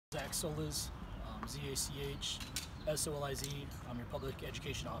Zach Soliz, Z-A-C-H, S-O-L-I-Z. I'm your public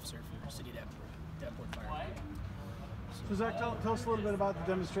education officer for City of Davenport Fire. So Zach, tell us a little bit about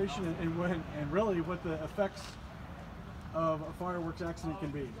the demonstration and really what the effects of a fireworks accident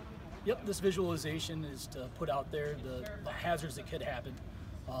can be. Yep, this visualization is to put out there the hazards that could happen.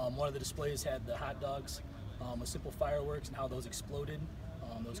 One of the displays had the hot dogs with simple fireworks and how those exploded.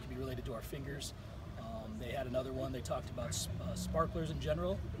 Those can be related to our fingers. They had another one, they talked about sparklers in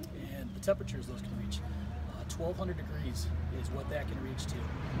general and the temperatures those can reach. 1,200 degrees is what that can reach to.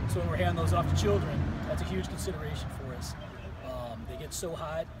 So when we're handing those off to children, that's a huge consideration for us. They get so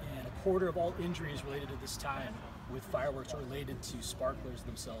hot, and a quarter of all injuries related to this time with fireworks are related to sparklers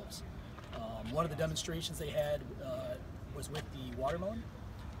themselves. One of the demonstrations they had was with the watermelon.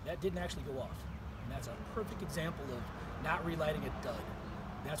 That didn't actually go off. And that's a perfect example of not relighting a dud.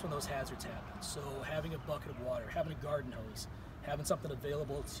 That's when those hazards happen. So having a bucket of water, having a garden hose, having something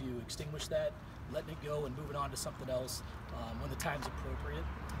available to extinguish that, letting it go and moving on to something else when the time's appropriate.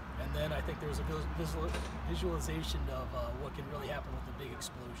 And then I think there was a visualization of what can really happen with a big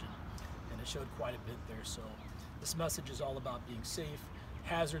explosion. And it showed quite a bit there. So this message is all about being safe,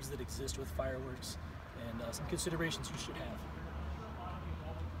 hazards that exist with fireworks, and some considerations you should have.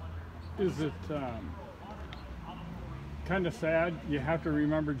 Is it kind of sad? You have to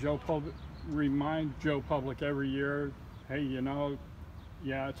remind Joe Public every year, hey, you know,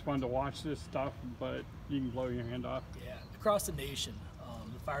 yeah, it's fun to watch this stuff, but you can blow your hand off. Yeah, across the nation,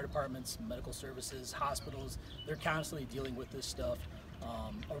 the fire departments, medical services, hospitals, they're constantly dealing with this stuff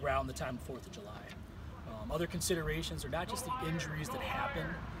around the time of 4th of July. Other considerations are not just the injuries that happen,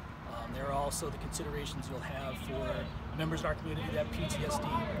 there are also the considerations you'll have for members in our community that have PTSD,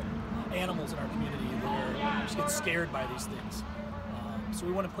 animals in our community that just get scared by these things. So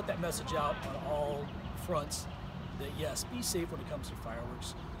we want to put that message out on all fronts that yes, be safe when it comes to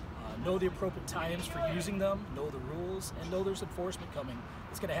fireworks. Know the appropriate times for using them, know the rules, and know there's enforcement coming.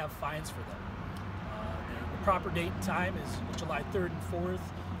 It's going to have fines for them. The proper date and time is July 3rd and 4th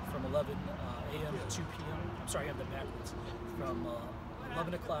from 11 a.m. to 2 p.m. I'm sorry, I have that backwards. From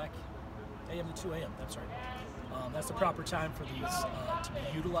 11 o'clock a.m. to 2 a.m. That's right. That's the proper time for these to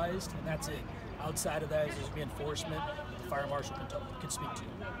be utilized, and that's it. Outside of that, there's going to be enforcement that the fire marshal can speak to.